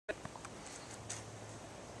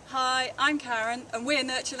Hi, I'm Karen and we're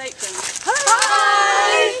Nurture Lakeland.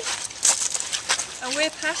 Hi! And we're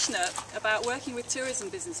passionate about working with tourism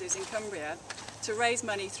businesses in Cumbria to raise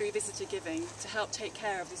money through visitor giving to help take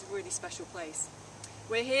care of this really special place.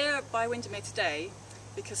 We're here by Windermere today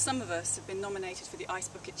because some of us have been nominated for the Ice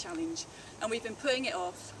Bucket Challenge and we've been putting it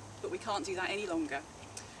off, but we can't do that any longer.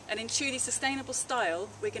 And in truly sustainable style,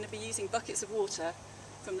 we're going to be using buckets of water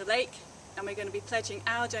from the lake and we're going to be pledging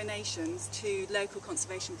our donations to local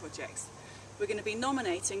conservation projects. We're going to be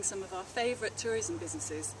nominating some of our favourite tourism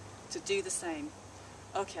businesses to do the same.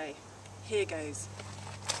 Okay, here goes.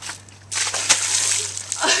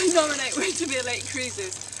 I nominate Windermere Lake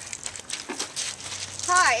Cruises.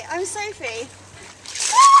 Hi, I'm Sophie.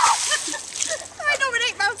 I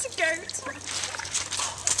nominate Mountain Goat.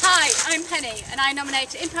 Hi, I'm Penny and I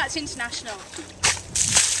nominate Impact International.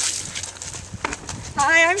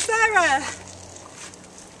 Hi, I'm Sarah.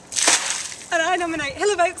 And I nominate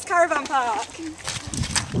Hill of Oaks Caravan Park.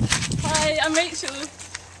 Hi, I'm Rachel.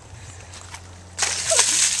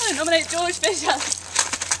 I nominate George Fisher.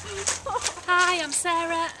 Hi, I'm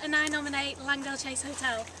Sarah and I nominate Langdale Chase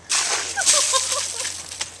Hotel.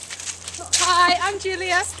 Hi, I'm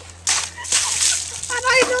Julia. And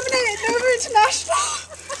I nominate Nova International.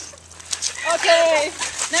 Okay,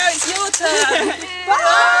 now it's your turn.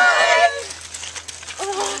 Bye!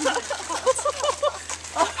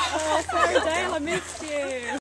 Oh, Sarah Dale, I missed you.